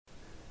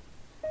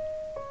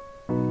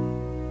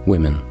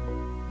Women.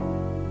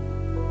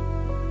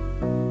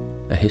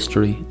 A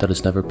history that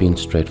has never been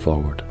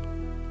straightforward.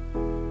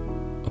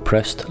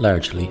 Oppressed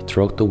largely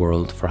throughout the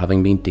world for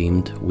having been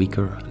deemed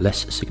weaker,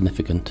 less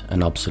significant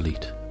and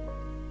obsolete.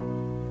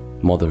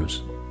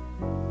 Mothers.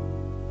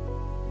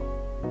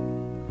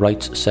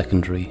 Rights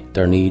secondary,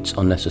 their needs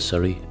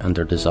unnecessary and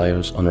their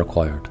desires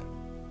unrequired.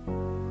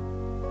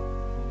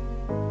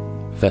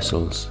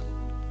 Vessels.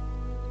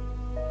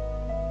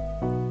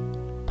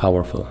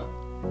 Powerful.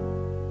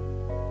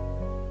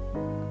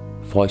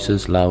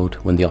 Voices loud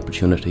when the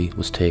opportunity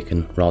was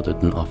taken rather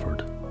than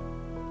offered.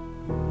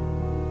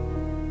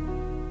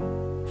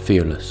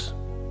 Fearless.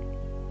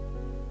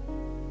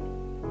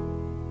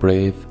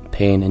 Brave,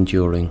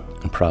 pain-enduring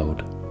and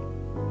proud.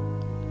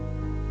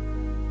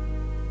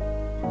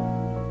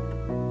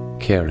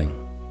 Caring.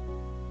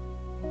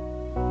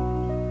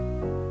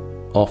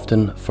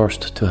 Often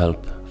first to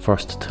help,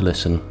 first to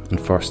listen and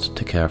first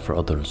to care for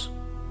others.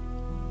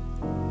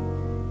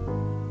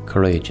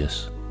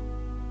 Courageous.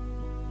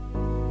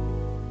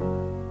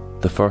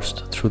 The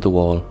first through the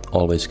wall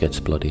always gets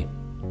bloody,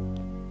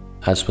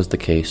 as was the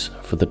case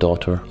for the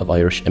daughter of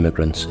Irish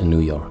immigrants in New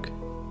York.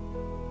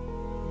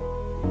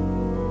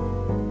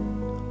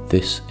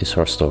 This is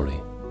her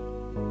story.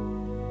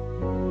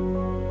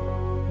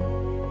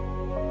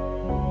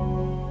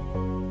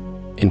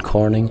 In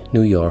Corning,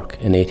 New York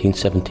in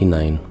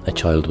 1879, a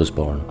child was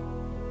born.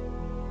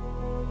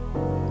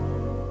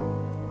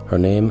 Her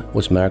name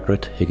was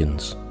Margaret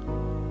Higgins.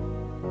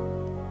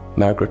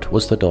 Margaret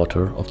was the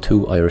daughter of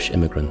 2 Irish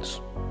immigrants.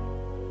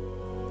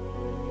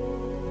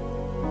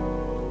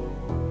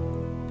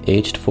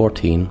 Aged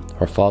 14,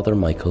 her father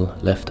Michael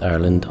left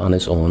Ireland on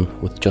his own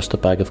with just a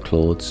bag of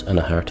clothes and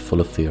a heart full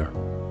of fear.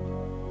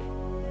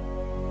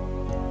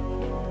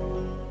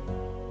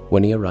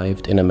 When he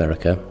arrived in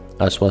America,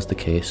 as was the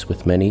case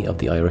with many of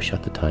the Irish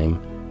at the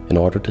time, in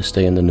order to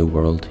stay in the New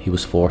World, he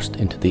was forced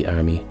into the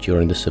army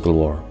during the Civil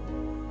War.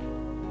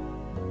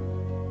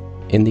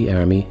 In the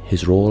army,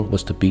 his role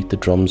was to beat the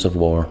drums of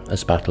war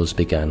as battles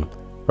began,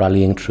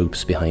 rallying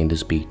troops behind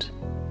his beat.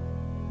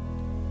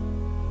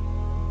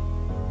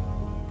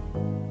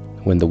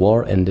 When the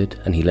war ended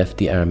and he left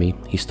the army,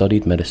 he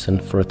studied medicine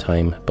for a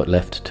time but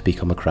left to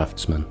become a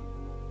craftsman.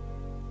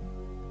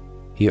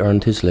 He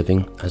earned his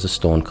living as a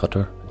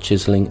stonecutter,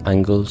 chiselling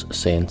angles,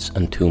 saints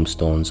and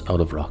tombstones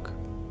out of rock.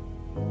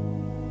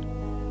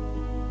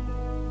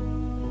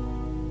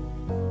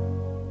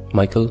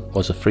 Michael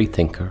was a free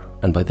thinker,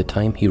 and by the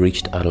time he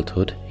reached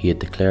adulthood, he had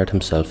declared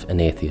himself an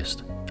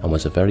atheist and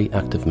was a very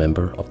active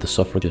member of the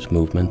suffragette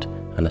movement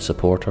and a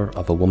supporter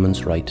of a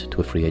woman's right to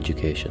a free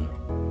education.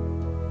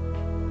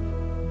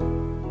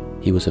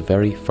 He was a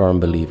very firm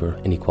believer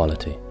in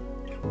equality.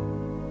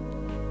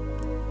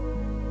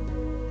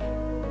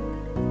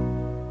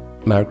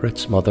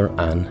 Margaret's mother,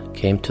 Anne,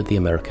 came to the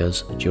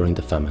Americas during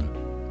the famine.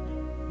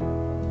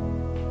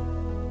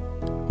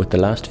 With the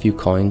last few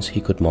coins he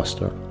could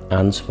muster,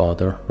 Anne's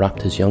father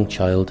wrapped his young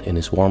child in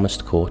his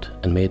warmest coat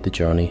and made the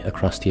journey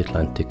across the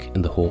Atlantic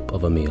in the hope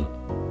of a meal.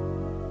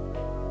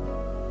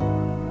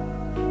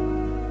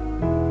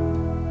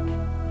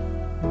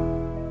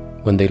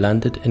 When they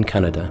landed in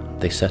Canada,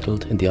 they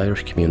settled in the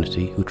Irish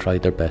community who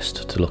tried their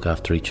best to look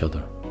after each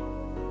other.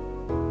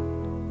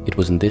 It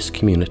was in this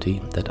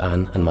community that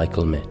Anne and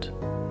Michael met.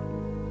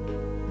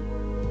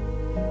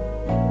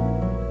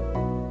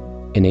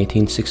 In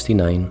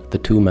 1869, the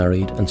two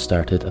married and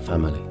started a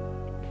family.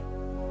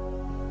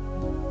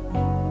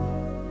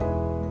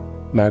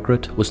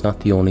 Margaret was not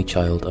the only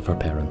child of her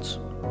parents.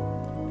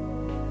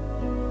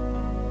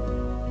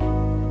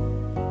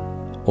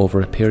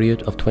 Over a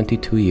period of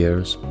 22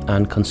 years,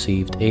 Anne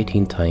conceived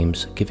 18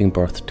 times, giving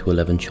birth to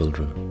 11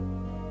 children.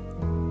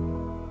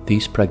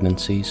 These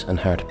pregnancies and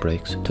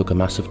heartbreaks took a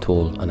massive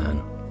toll on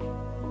Anne.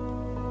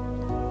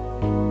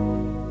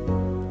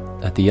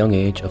 At the young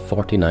age of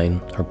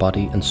 49, her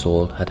body and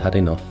soul had had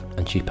enough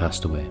and she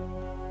passed away.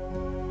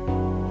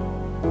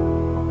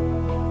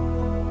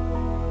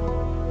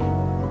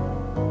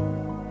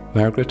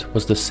 Margaret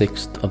was the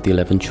 6th of the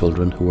 11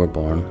 children who were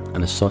born,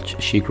 and as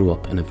such she grew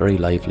up in a very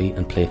lively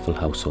and playful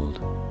household.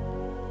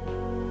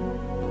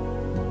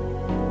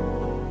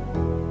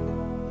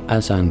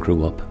 As Anne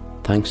grew up,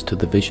 thanks to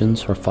the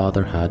visions her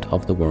father had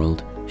of the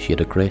world, she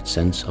had a great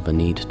sense of a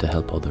need to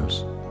help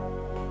others.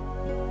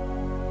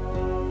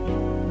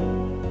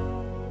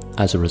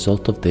 As a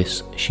result of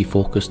this, she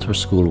focused her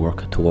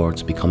schoolwork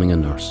towards becoming a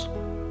nurse.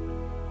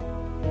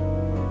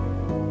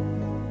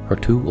 Her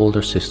 2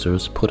 older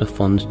sisters put a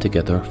fund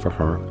together for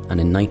her,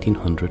 and in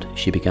 1900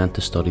 she began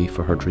to study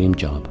for her dream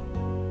job.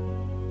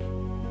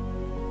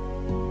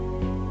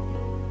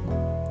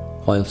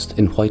 Whilst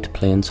in White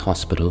Plains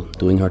Hospital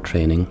doing her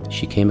training,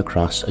 she came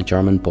across a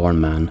German-born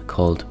man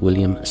called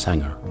William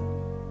Sanger.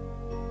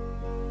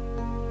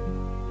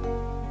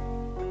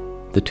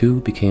 The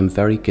two became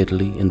very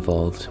giddily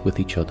involved with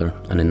each other,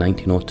 and in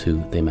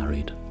 1902 they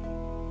married.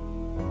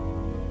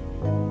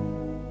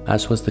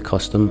 As was the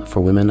custom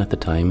for women at the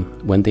time,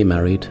 when they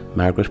married,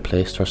 Margaret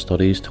placed her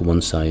studies to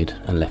one side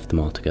and left them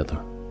altogether.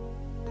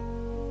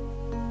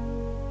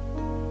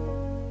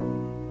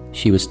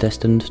 She was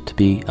destined to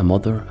be a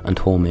mother and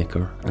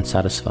homemaker and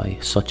satisfy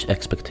such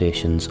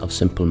expectations of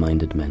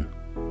simple-minded men.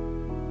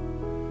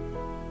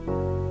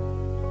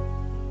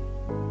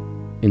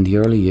 In the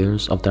early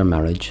years of their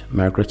marriage,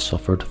 Margaret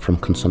suffered from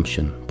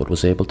consumption but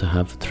was able to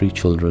have 3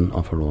 children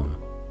of her own.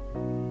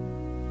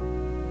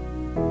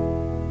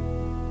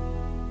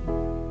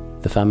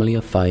 The family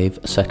of 5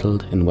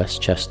 settled in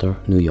Westchester,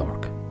 New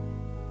York.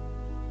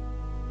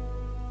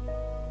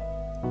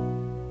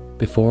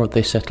 Before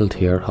they settled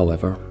here,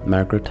 however,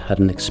 Margaret had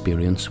an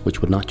experience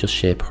which would not just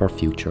shape her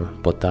future,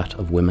 but that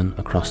of women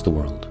across the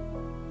world.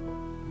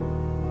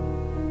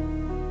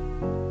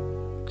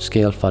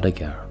 Scéal Fada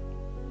Gare.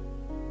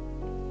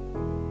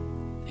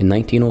 In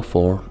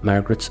 1904,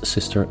 Margaret's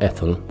sister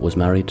Ethel was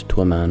married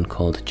to a man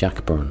called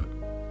Jack Byrne.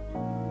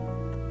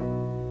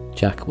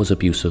 Jack was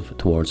abusive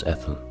towards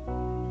Ethel.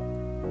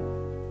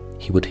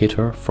 He would hit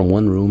her from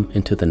one room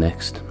into the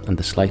next, and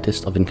the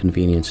slightest of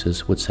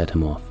inconveniences would set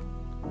him off.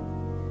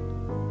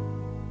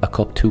 A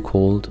cup too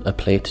cold, a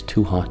plate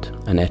too hot,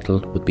 and Ethel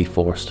would be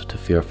forced to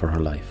fear for her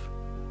life.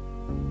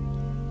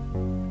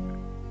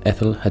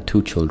 Ethel had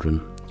 2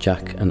 children,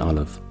 Jack and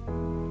Olive.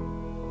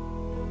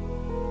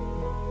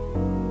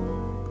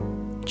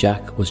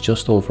 Jack was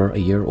just over a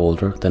year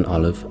older than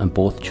Olive, and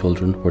both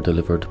children were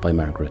delivered by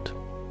Margaret.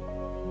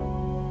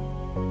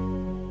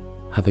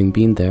 Having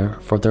been there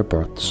for their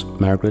births,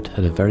 Margaret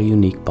had a very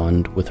unique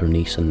bond with her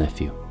niece and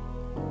nephew.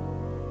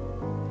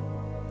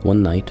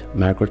 One night,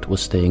 Margaret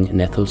was staying in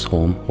Ethel's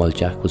home while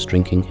Jack was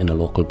drinking in a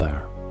local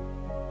bar.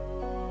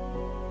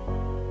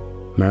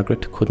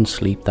 Margaret couldn't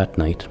sleep that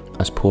night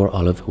as poor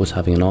Olive was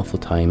having an awful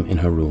time in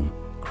her room,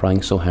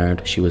 crying so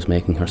hard she was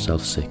making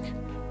herself sick.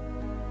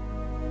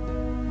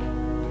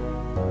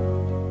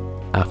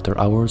 After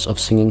hours of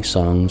singing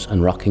songs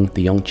and rocking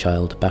the young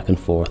child back and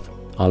forth,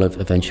 Olive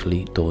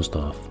eventually dozed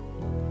off.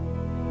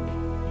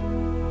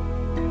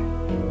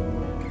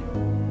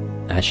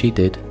 As she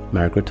did,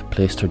 Margaret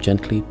placed her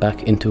gently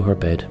back into her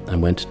bed and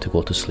went to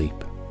go to sleep.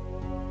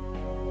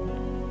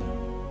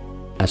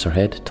 As her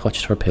head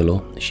touched her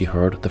pillow, she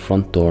heard the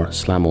front door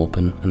slam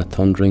open and a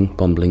thundering,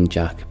 bumbling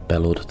Jack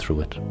bellowed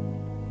through it.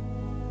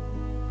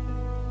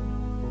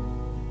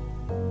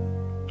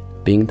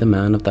 Being the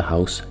man of the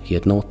house, he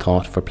had no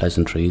thought for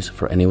pleasantries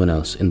for anyone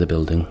else in the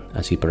building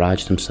as he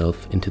barraged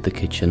himself into the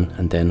kitchen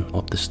and then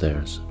up the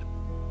stairs.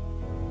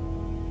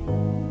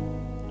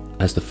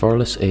 As the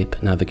furless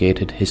ape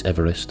navigated his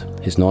Everest,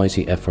 his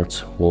noisy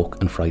efforts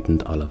woke and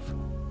frightened Olive.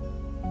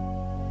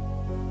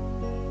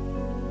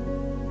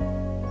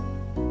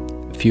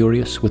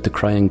 Furious with the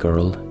crying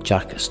girl,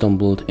 Jack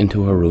stumbled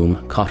into her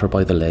room, caught her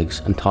by the legs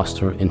and tossed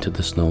her into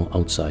the snow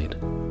outside.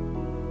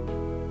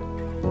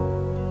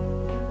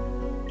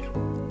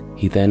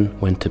 He then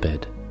went to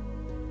bed.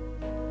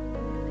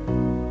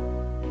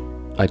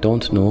 I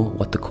don't know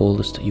what the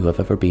coldest you have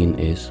ever been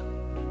is.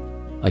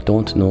 I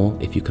don't know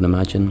if you can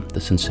imagine the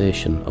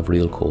sensation of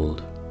real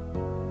cold.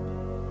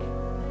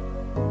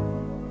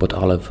 But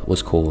Olive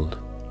was cold.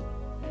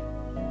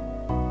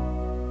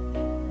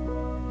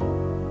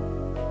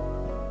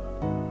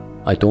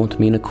 I don't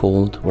mean a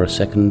cold where a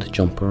second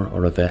jumper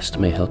or a vest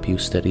may help you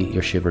steady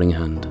your shivering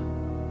hand.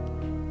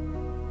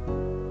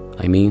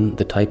 I mean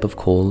the type of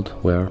cold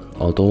where,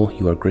 although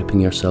you are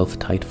gripping yourself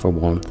tight for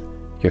warmth,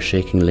 your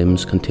shaking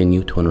limbs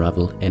continue to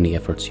unravel any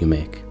efforts you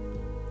make.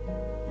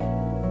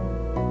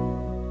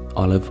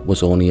 Olive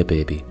was only a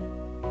baby.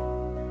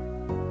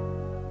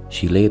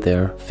 She lay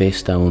there,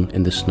 face down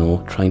in the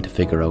snow, trying to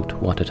figure out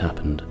what had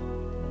happened.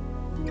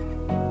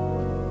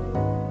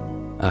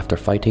 After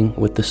fighting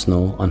with the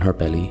snow on her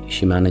belly,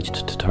 she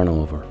managed to turn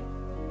over.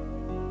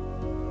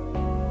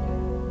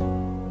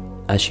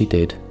 As she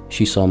did,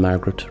 she saw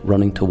Margaret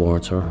running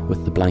towards her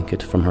with the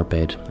blanket from her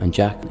bed and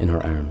Jack in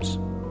her arms.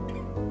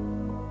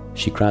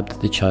 She grabbed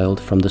the child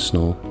from the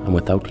snow and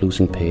without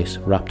losing pace,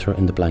 wrapped her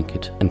in the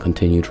blanket and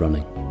continued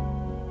running.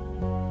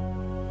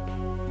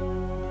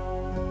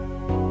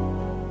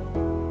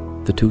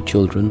 The 2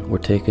 children were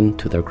taken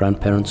to their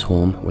grandparents'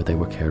 home where they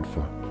were cared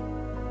for.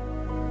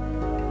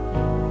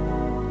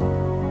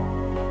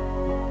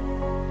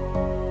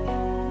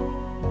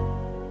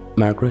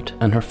 Margaret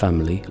and her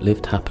family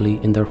lived happily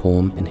in their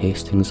home in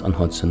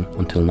Hastings-on-Hudson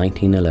until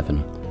 1911,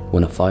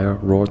 when a fire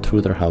roared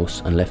through their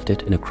house and left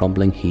it in a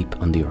crumbling heap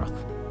on the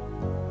earth.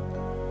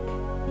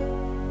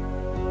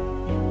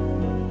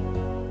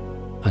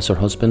 As her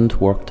husband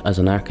worked as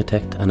an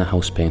architect and a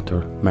house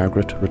painter,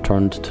 Margaret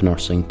returned to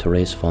nursing to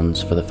raise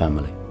funds for the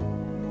family.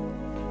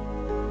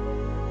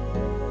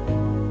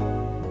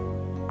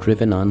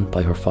 Driven on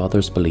by her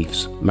father's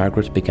beliefs,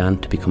 Margaret began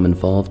to become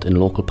involved in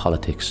local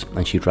politics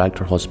and she dragged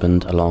her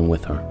husband along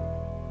with her.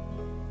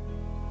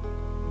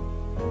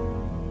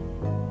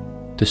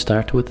 To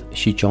start with,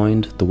 she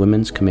joined the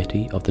Women's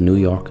Committee of the New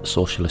York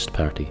Socialist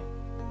Party.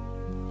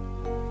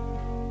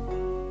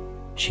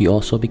 She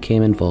also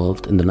became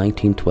involved in the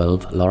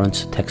 1912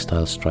 Lawrence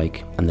textile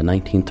strike and the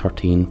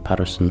 1913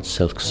 Paterson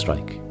silk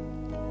strike.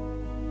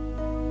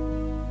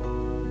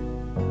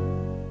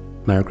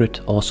 Margaret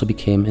also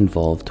became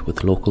involved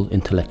with local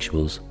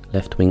intellectuals,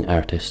 left-wing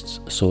artists,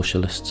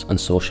 socialists and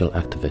social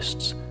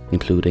activists,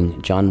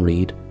 including John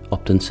Reed,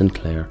 Upton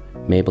Sinclair,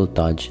 Mabel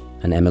Dodge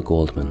and Emma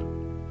Goldman.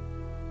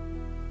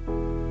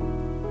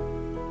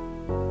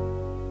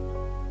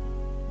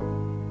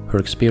 Her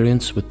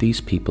experience with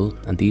these people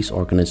and these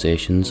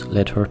organisations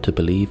led her to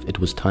believe it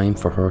was time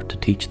for her to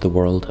teach the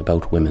world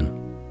about women.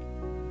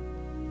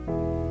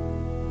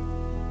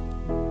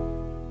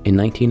 In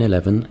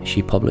 1911,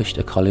 she published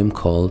a column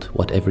called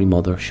What Every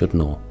Mother Should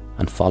Know,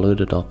 and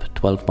followed it up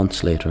 12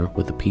 months later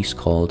with a piece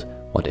called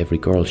What Every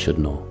Girl Should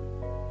Know.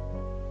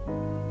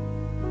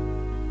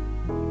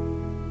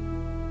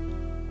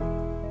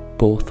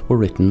 Both were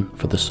written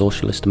for the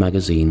socialist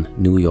magazine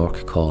New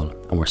York Call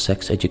and were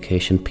sex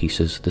education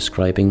pieces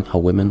describing how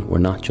women were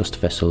not just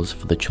vessels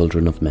for the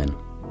children of men.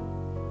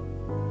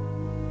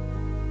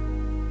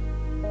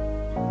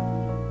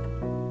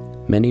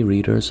 Many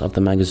readers of the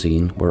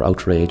magazine were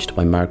outraged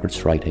by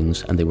Margaret's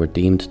writings, and they were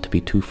deemed to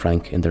be too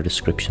frank in their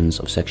descriptions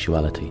of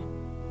sexuality.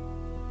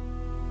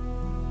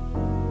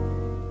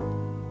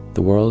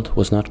 The world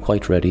was not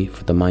quite ready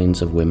for the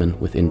minds of women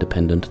with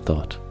independent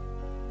thought.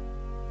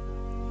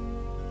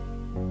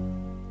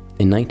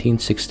 In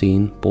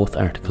 1916, both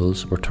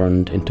articles were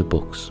turned into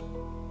books.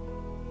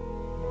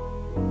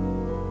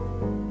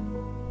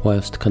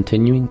 Whilst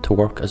continuing to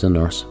work as a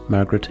nurse,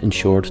 Margaret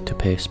ensured to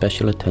pay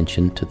special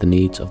attention to the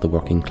needs of the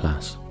working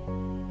class.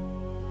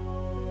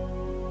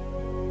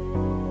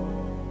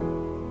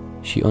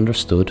 She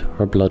understood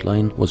her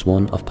bloodline was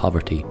one of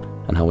poverty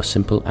and how a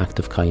simple act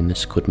of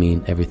kindness could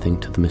mean everything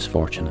to the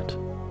misfortunate.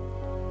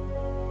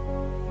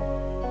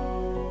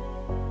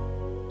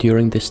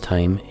 During this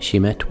time, she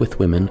met with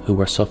women who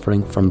were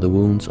suffering from the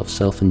wounds of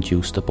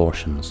self-induced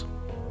abortions,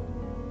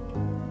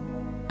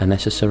 a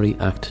necessary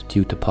act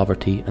due to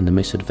poverty and the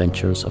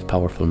misadventures of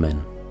powerful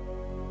men.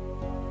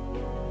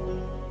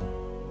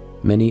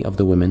 Many of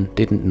the women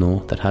didn't know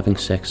that having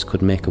sex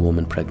could make a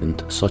woman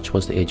pregnant, such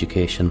was the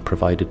education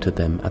provided to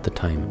them at the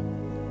time.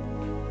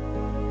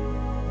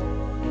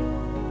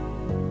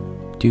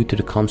 Due to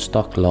the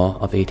Comstock Law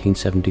of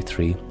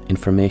 1873,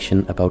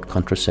 information about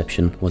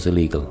contraception was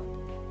illegal.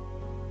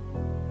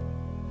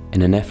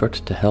 In an effort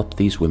to help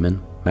these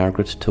women,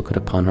 Margaret took it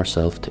upon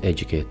herself to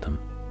educate them.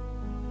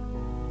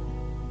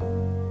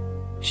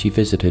 She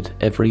visited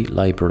every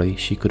library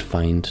she could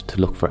find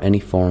to look for any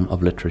form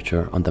of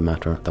literature on the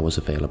matter that was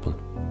available.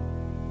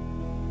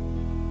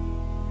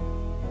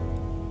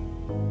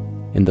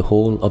 In the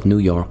whole of New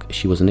York,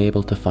 she was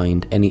unable to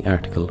find any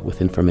article with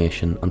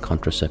information on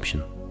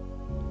contraception.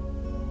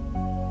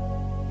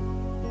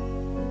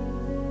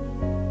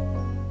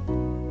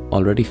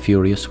 Already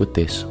furious with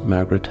this,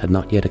 Margaret had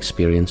not yet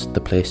experienced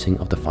the placing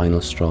of the final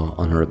straw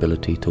on her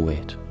ability to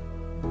wait.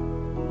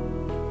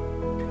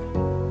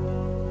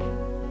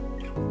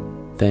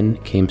 Then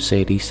came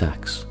Sadie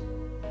Sachs.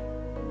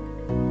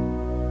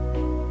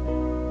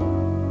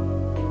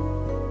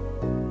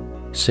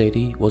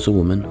 Sadie was a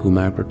woman who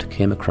Margaret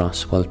came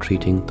across while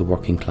treating the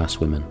working class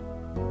women.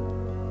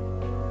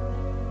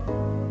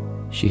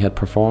 She had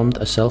performed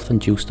a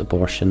self-induced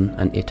abortion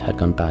and it had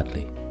gone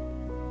badly.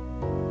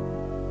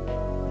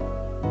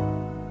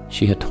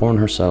 She had torn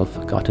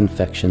herself, got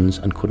infections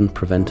and couldn't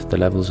prevent the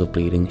levels of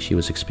bleeding she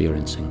was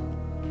experiencing.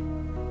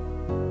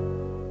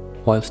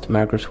 Whilst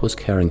Margaret was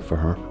caring for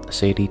her,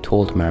 Sadie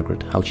told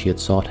Margaret how she had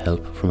sought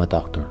help from a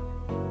doctor.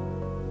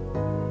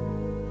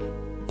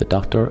 The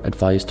doctor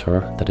advised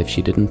her that if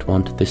she didn't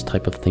want this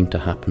type of thing to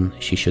happen,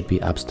 she should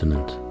be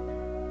abstinent.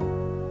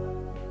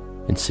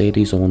 In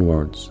Sadie's own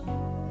words,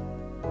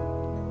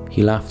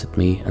 "He laughed at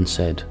me and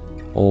said,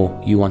 'Oh,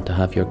 you want to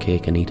have your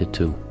cake and eat it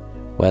too?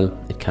 Well,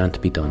 it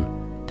can't be done.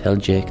 Tell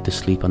Jake to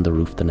sleep on the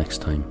roof the next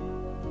time.'"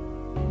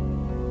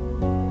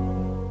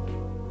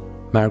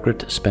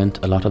 Margaret spent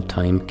a lot of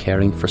time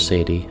caring for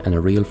Sadie, and a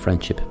real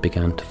friendship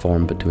began to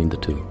form between the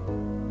two.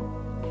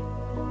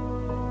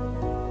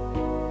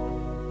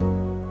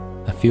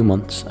 A few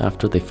months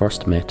after they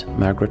first met,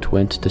 Margaret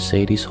went to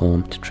Sadie's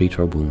home to treat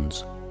her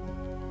wounds.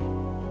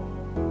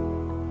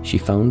 She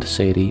found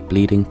Sadie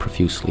bleeding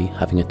profusely,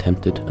 having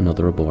attempted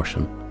another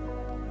abortion.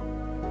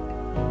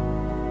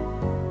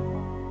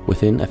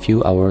 Within a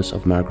few hours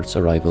of Margaret's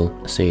arrival,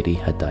 Sadie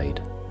had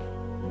died.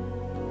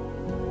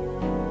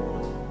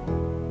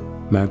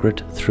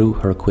 Margaret threw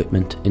her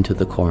equipment into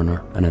the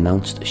corner and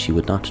announced she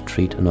would not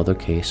treat another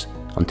case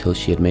until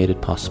she had made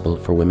it possible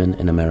for women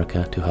in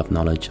America to have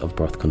knowledge of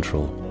birth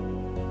control.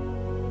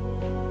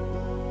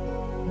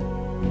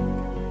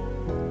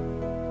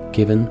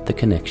 Given the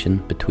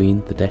connection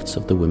between the deaths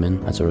of the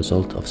women as a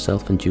result of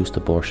self-induced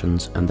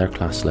abortions and their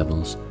class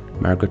levels,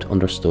 Margaret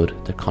understood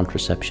that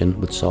contraception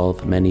would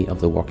solve many of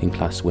the working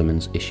class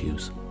women's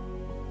issues.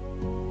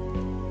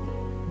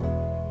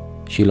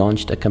 She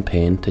launched a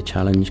campaign to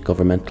challenge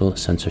governmental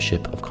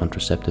censorship of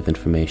contraceptive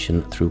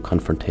information through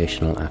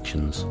confrontational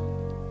actions.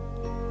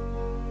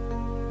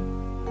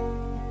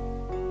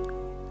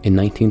 In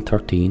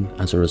 1913,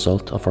 as a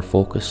result of her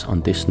focus on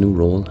this new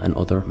role and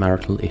other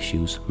marital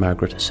issues,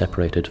 Margaret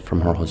separated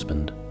from her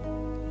husband.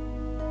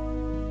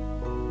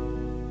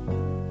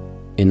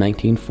 In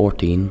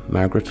 1914,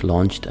 Margaret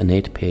launched an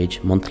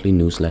 8-page monthly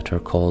newsletter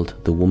called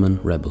The Woman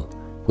Rebel,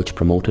 which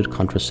promoted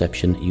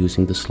contraception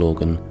using the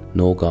slogan,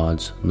 "No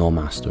gods, no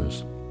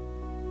masters."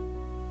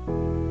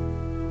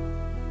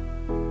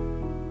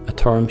 A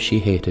term she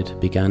hated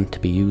began to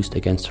be used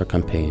against her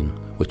campaign,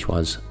 which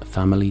was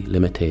family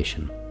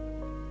limitation.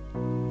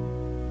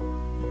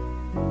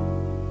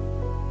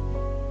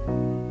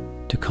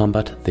 To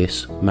combat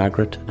this,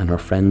 Margaret and her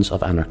Friends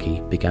of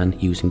Anarchy began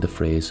using the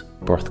phrase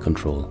birth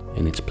control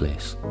in its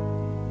place.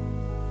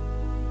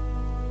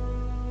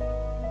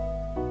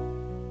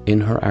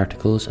 In her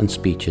articles and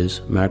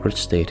speeches, Margaret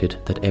stated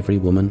that every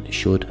woman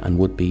should and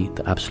would be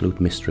the absolute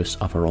mistress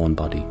of her own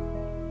body.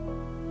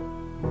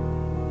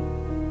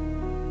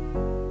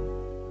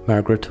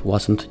 Margaret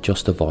wasn't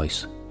just a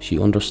voice, she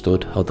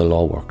understood how the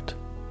law worked.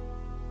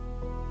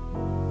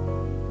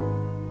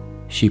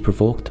 She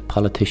provoked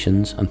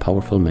politicians and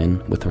powerful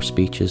men with her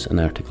speeches and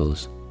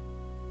articles.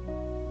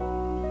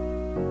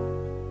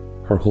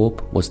 Her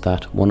hope was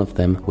that one of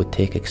them would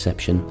take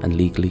exception and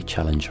legally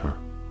challenge her.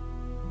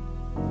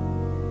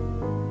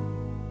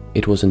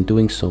 It was in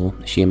doing so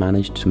she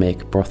managed to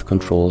make birth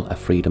control a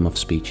freedom of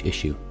speech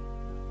issue.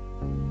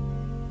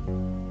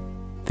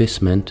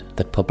 This meant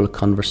that public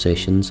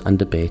conversations and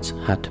debates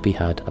had to be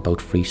had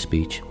about free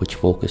speech which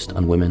focused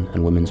on women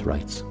and women's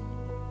rights.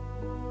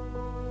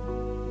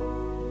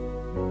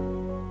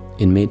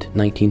 In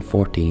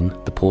mid-1914,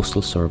 the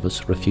Postal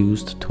Service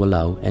refused to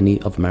allow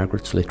any of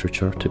Margaret's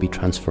literature to be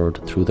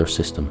transferred through their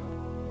system.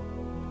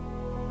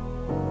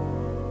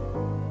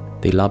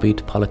 They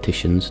lobbied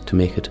politicians to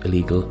make it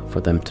illegal for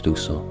them to do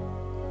so.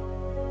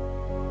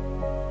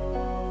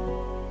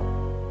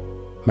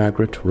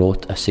 Margaret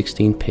wrote a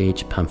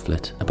 16-page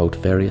pamphlet about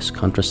various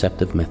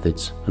contraceptive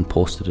methods and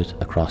posted it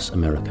across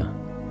America.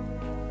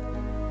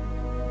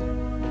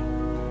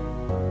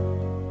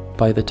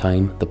 By the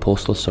time the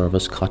Postal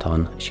Service caught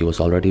on, she was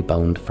already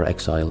bound for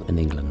exile in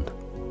England.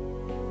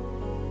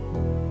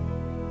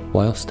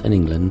 Whilst in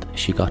England,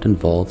 she got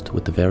involved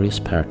with the various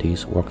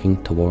parties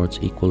working towards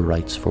equal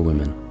rights for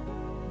women.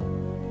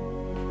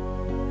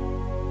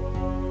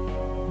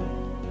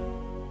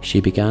 She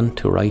began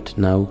to write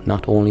now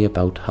not only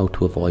about how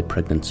to avoid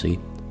pregnancy,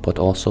 but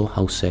also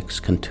how sex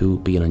can too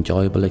be an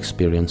enjoyable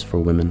experience for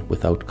women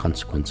without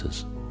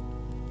consequences.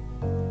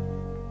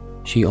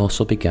 She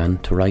also began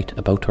to write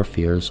about her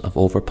fears of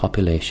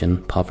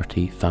overpopulation,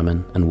 poverty,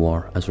 famine, and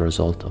war as a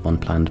result of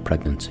unplanned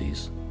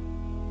pregnancies.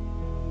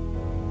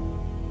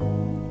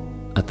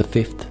 At the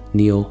 5th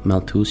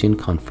Neo-Malthusian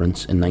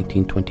Conference in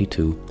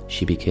 1922,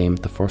 she became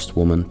the first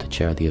woman to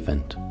chair the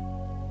event.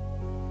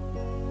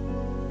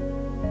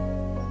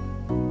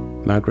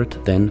 Margaret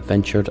then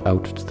ventured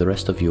out to the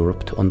rest of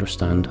Europe to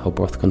understand how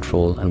birth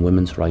control and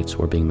women's rights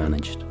were being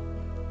managed.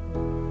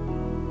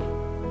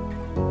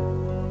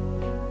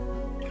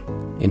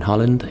 In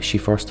Holland, she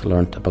first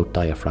learnt about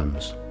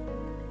diaphragms.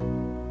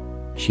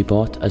 She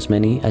bought as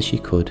many as she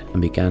could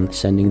and began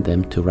sending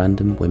them to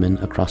random women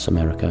across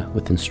America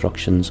with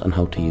instructions on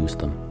how to use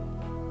them.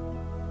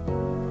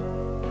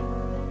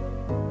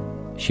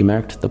 She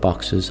marked the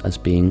boxes as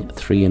being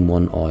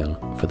 3-in-1 oil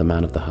for the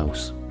man of the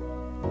house.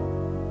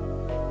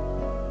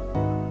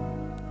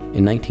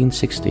 In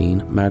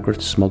 1916,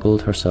 Margaret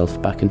smuggled herself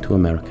back into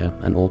America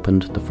and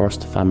opened the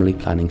first family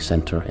planning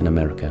centre in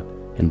America,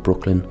 in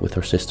Brooklyn, with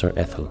her sister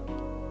Ethel.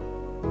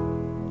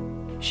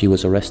 She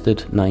was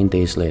arrested 9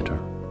 days later.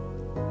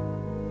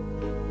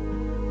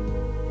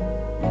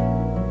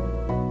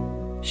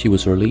 She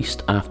was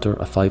released after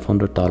a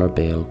 $500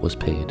 bail was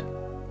paid.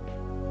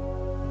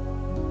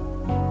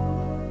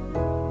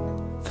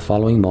 The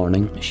following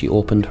morning, she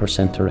opened her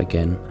centre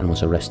again and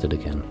was arrested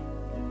again.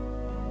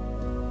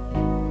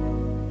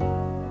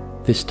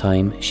 This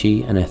time,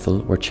 she and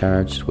Ethel were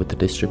charged with the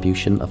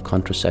distribution of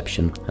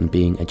contraception and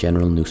being a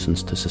general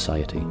nuisance to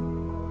society.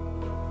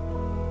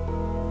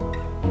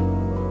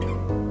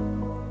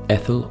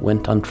 Ethel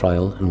went on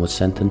trial and was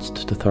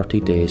sentenced to 30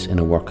 days in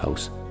a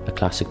workhouse, a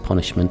classic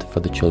punishment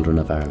for the children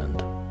of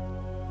Ireland.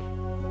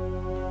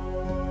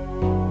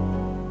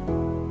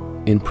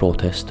 In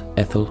protest,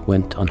 Ethel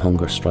went on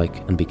hunger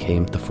strike and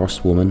became the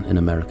first woman in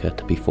America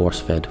to be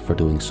force-fed for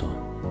doing so.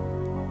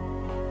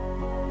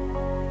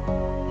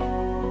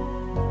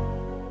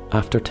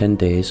 After 10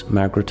 days,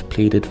 Margaret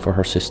pleaded for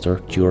her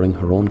sister during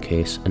her own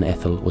case and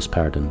Ethel was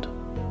pardoned.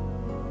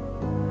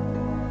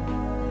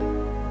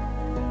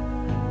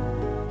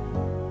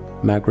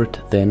 Margaret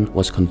then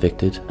was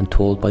convicted and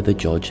told by the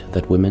judge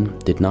that women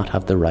did not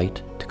have the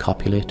right to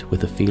copulate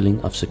with a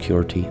feeling of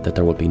security that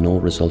there would be no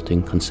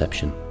resulting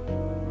conception.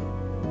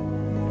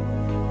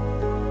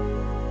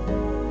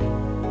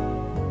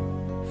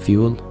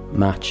 Fuel,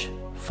 match,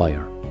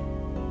 fire.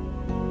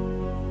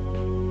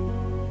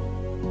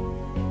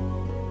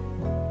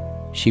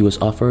 She was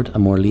offered a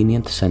more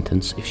lenient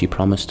sentence if she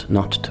promised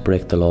not to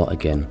break the law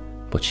again,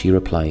 but she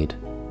replied,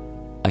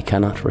 "I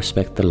cannot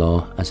respect the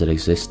law as it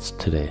exists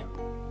today."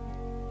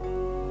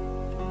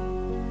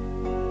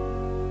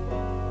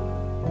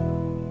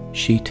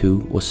 She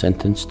too was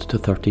sentenced to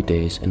 30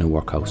 days in a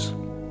workhouse.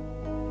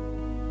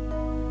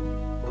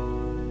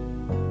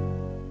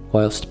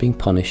 Whilst being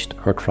punished,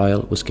 her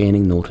trial was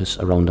gaining notice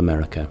around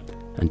America,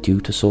 and due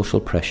to social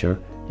pressure,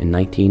 in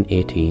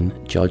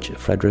 1918, Judge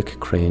Frederick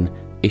Crane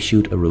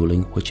issued a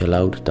ruling which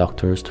allowed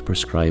doctors to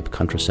prescribe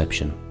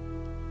contraception.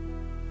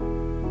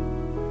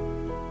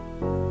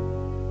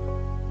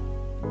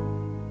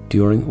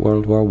 During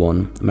World War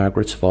I,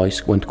 Margaret's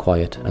voice went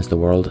quiet as the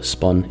world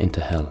spun into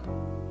hell.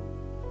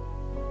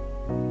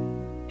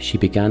 She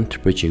began to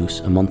produce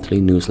a monthly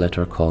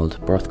newsletter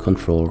called Birth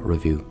Control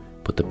Review,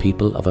 but the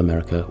people of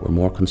America were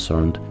more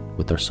concerned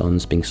with their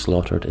sons being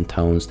slaughtered in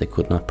towns they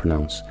could not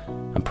pronounce,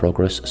 and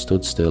progress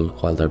stood still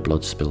while their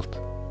blood spilt.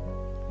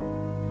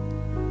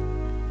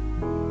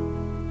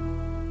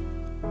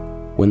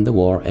 When the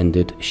war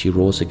ended, she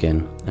rose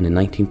again, and in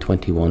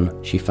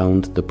 1921 she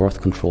founded the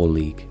Birth Control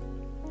League.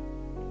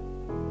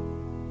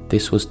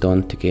 This was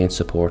done to gain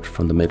support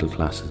from the middle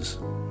classes.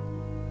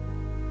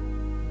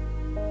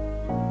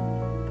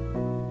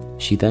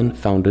 She then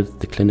founded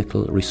the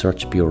Clinical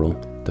Research Bureau,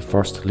 the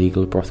first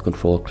legal birth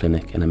control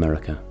clinic in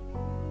America.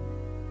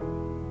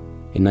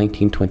 In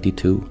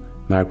 1922,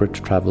 Margaret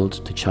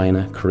travelled to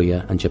China,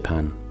 Korea and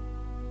Japan.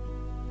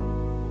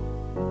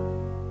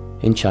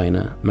 In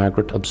China,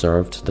 Margaret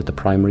observed that the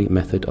primary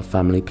method of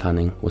family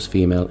planning was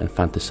female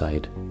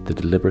infanticide, the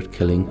deliberate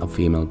killing of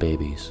female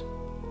babies.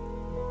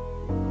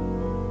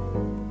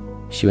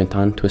 She went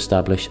on to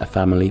establish a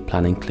family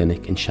planning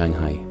clinic in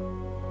Shanghai.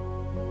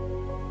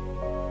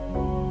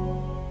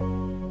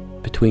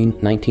 Between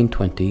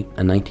 1920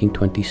 and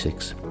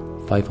 1926,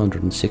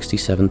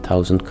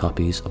 567,000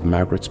 copies of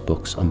Margaret's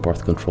books on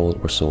birth control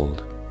were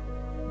sold.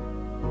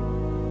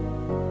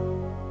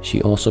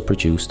 She also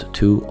produced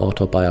 2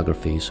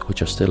 autobiographies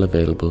which are still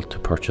available to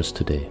purchase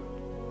today.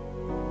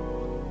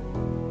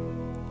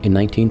 In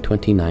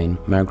 1929,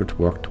 Margaret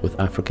worked with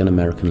African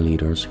American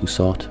leaders who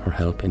sought her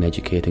help in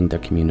educating their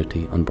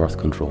community on birth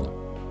control.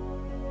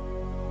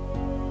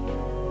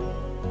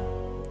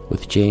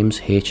 With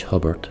James H.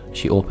 Hubbard,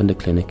 she opened a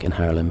clinic in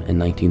Harlem in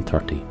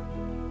 1930.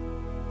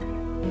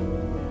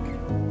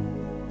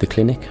 The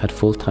clinic had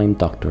full-time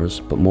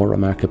doctors, but more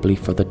remarkably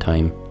for the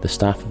time, the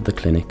staff of the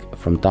clinic,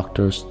 from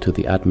doctors to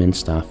the admin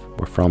staff,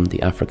 were from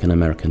the African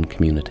American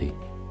community.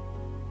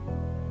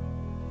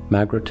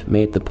 Margaret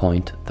made the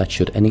point that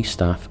should any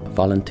staff,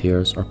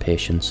 volunteers or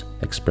patients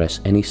express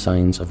any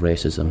signs of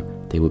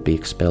racism, they would be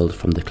expelled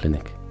from the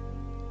clinic.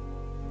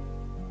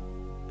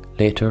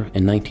 Later,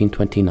 in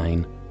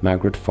 1929,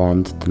 Margaret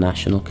formed the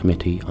National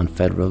Committee on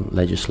Federal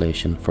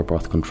Legislation for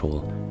Birth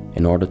Control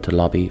in order to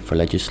lobby for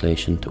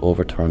legislation to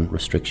overturn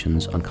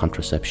restrictions on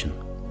contraception.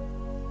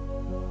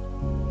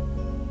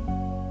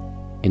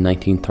 In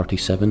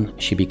 1937,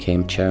 she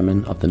became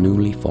chairman of the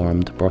newly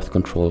formed Birth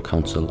Control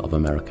Council of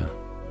America.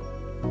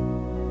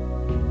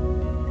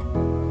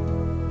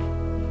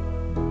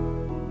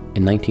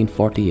 In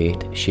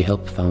 1948, she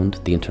helped found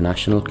the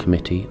International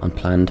Committee on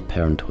Planned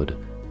Parenthood,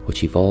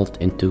 which evolved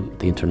into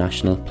the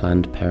International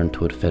Planned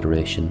Parenthood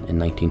Federation in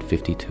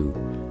 1952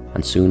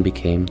 and soon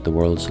became the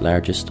world's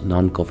largest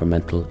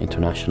non-governmental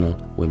international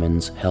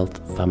women's health,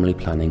 family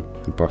planning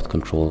and birth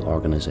control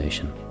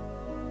organisation.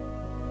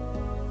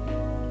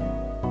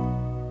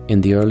 In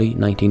the early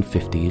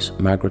 1950s,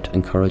 Margaret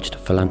encouraged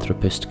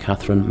philanthropist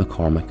Catherine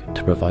McCormick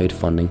to provide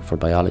funding for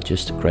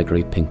biologist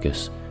Gregory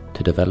Pincus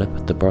to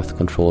develop the birth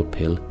control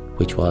pill,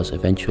 which was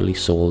eventually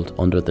sold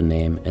under the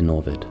name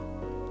Enovid.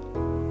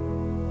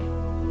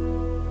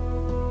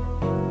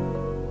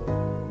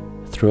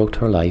 Throughout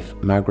her life,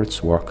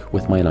 Margaret's work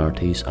with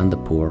minorities and the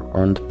poor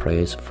earned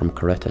praise from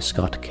Coretta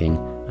Scott King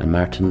and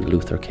Martin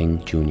Luther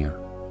King Jr.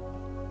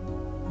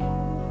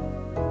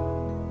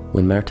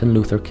 When Martin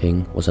Luther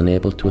King was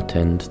unable to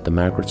attend the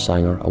Margaret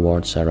Sanger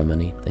Award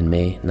ceremony in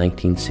May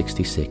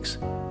 1966,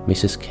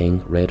 Mrs.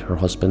 King read her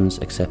husband's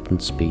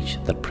acceptance speech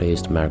that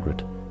praised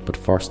Margaret, but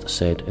first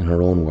said in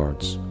her own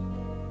words,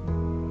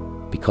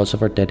 "Because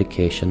of her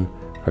dedication,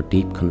 her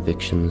deep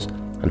convictions,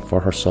 and for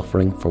her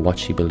suffering for what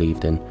she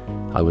believed in,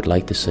 I would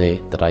like to say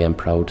that I am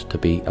proud to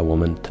be a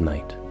woman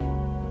tonight."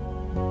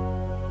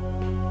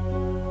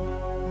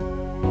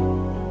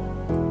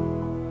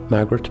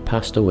 Margaret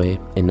passed away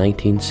in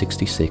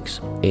 1966,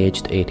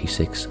 aged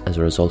 86, as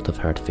a result of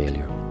heart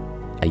failure,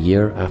 a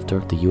year after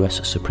the US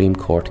Supreme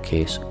Court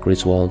case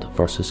Griswold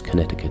v.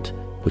 Connecticut,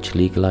 which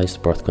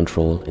legalized birth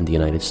control in the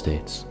United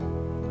States.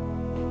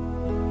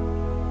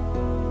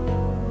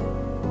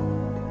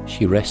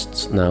 She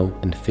rests now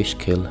in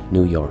Fishkill,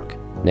 New York,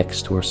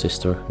 next to her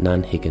sister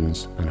Nan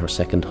Higgins and her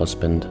second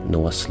husband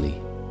Noah Slee.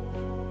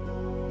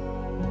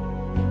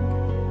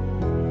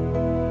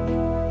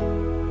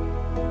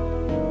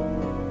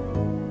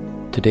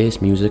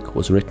 Today's music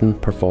was written,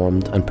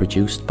 performed and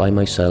produced by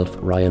myself,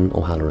 Ryan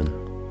O'Halloran.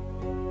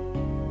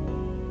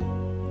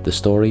 The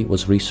story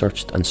was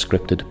researched and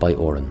scripted by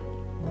Oren.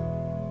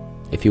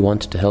 If you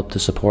want to help to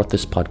support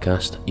this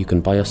podcast, you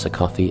can buy us a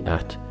coffee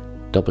at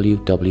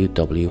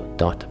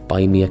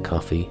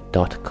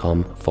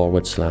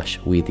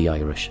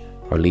www.buymeacoffee.com/WeTheIrish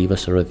or leave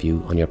us a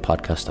review on your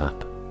podcast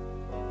app.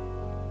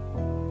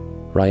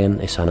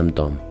 Ryan is Hanam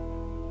Dom.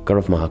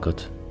 Gurav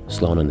Mahakut,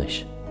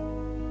 Slánanish.